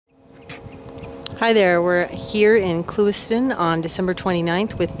Hi there, we're here in Clewiston on December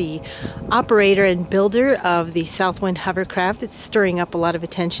 29th with the operator and builder of the Southwind hovercraft. It's stirring up a lot of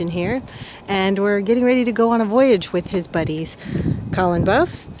attention here, and we're getting ready to go on a voyage with his buddies, Colin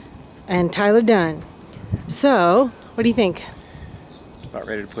Buff and Tyler Dunn. So, what do you think? About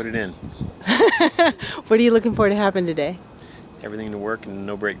ready to put it in. What are you looking for to happen today? Everything to work and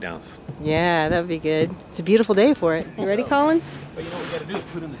no breakdowns. Yeah, that would be good. It's a beautiful day for it. You ready, Colin? But you know what we got to do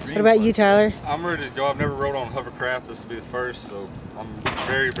is put in the dream. What about you, Tyler? I'm ready to go. I've never rode on a hovercraft. This will be the first, so I'm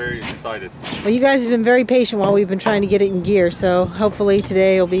very, very excited. Well, you guys have been very patient while we've been trying to get it in gear, so hopefully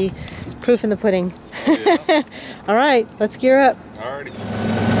today will be proof in the pudding. Yeah. All right, let's gear up.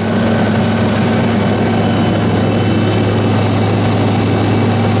 Alrighty.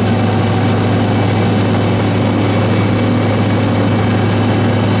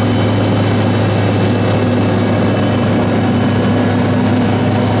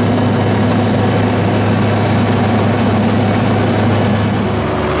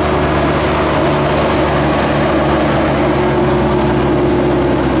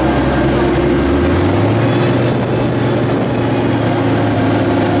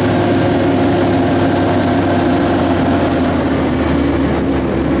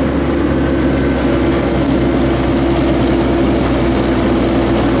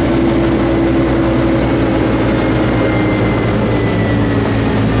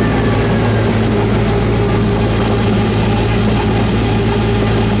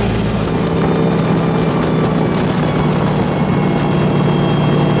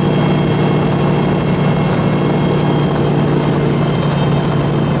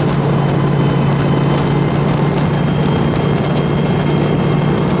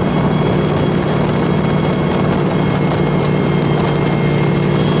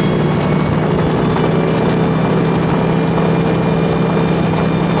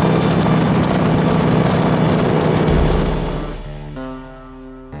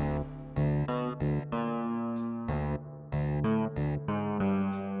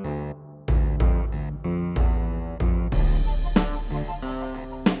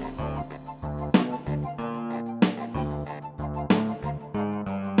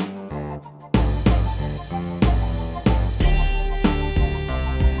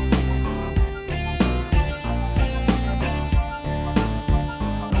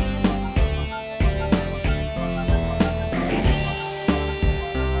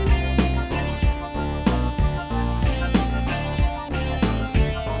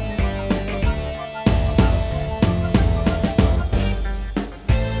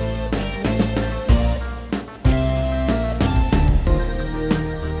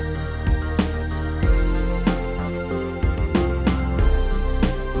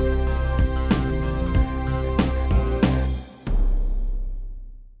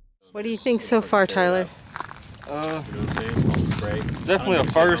 What do you think so far, Tyler? Definitely a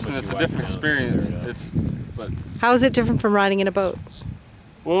first, and it's a different experience. How is it different from riding in a boat?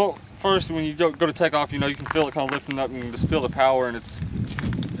 Well, first when you go to take off, you know, you can feel it kind of lifting up, and you can just feel the power, and it's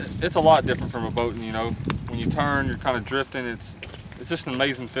a lot different from a boat. And you know, when you turn, you're kind of drifting. It's just an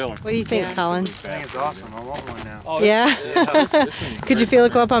amazing feeling. What do you think, Colin? I think it's awesome. I want one now. Oh, Yeah? Could you feel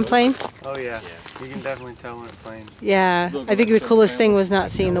it go up on plane? Oh yeah. You can definitely tell when it planes. Yeah. I think the coolest thing was not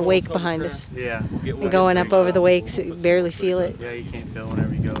seeing the wake behind us. Yeah. And going up over the wakes, you barely feel it. Yeah, you can't feel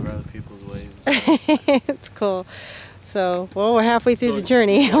whenever you go over other people's waves. It's cool. So, well, we're halfway through the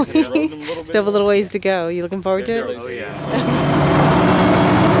journey. Still have a little ways to go. You looking forward to it? Oh yeah.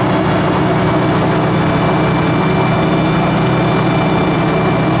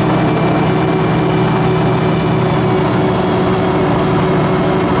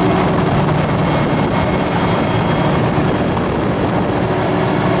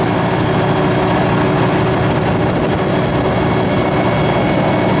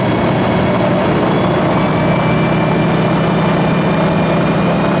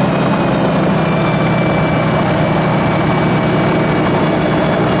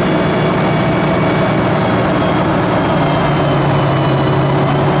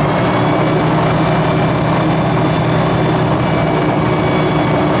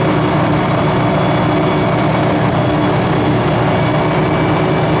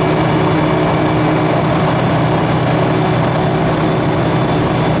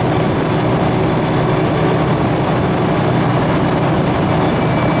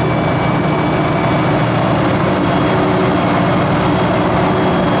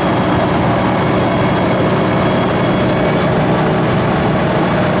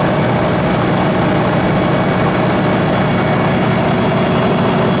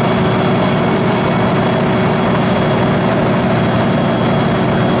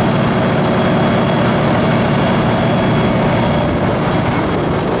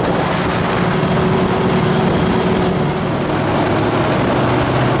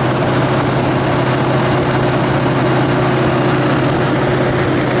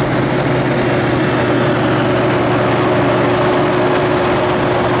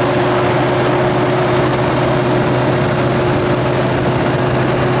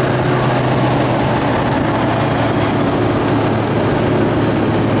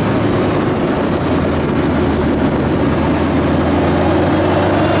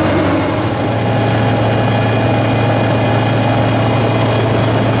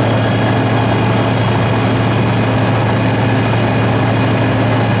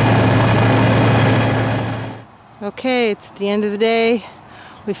 Okay, it's the end of the day.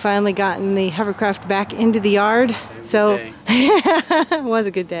 We finally gotten the hovercraft back into the yard. So it was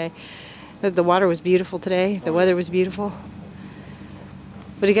a good day. The water was beautiful today. The weather was beautiful.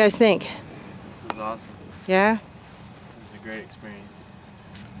 What do you guys think? It was awesome. Yeah? It was a great experience.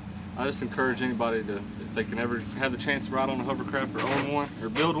 I just encourage anybody to, if they can ever have the chance to ride on a hovercraft or own one or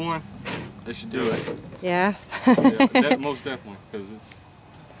build one, they should do it. Yeah? Yeah, most definitely, because it's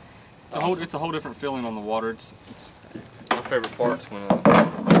a whole different feeling on the water. It's my favorite part's when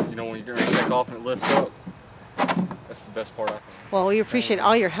you know, when you're going to take off and it lifts up. That's the best part I think. Well, we appreciate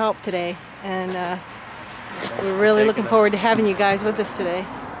all your help today, and we're really looking forward to having you guys with us today.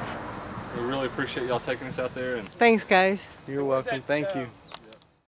 We really appreciate y'all taking us out there. And thanks, guys. You're welcome. Thank you.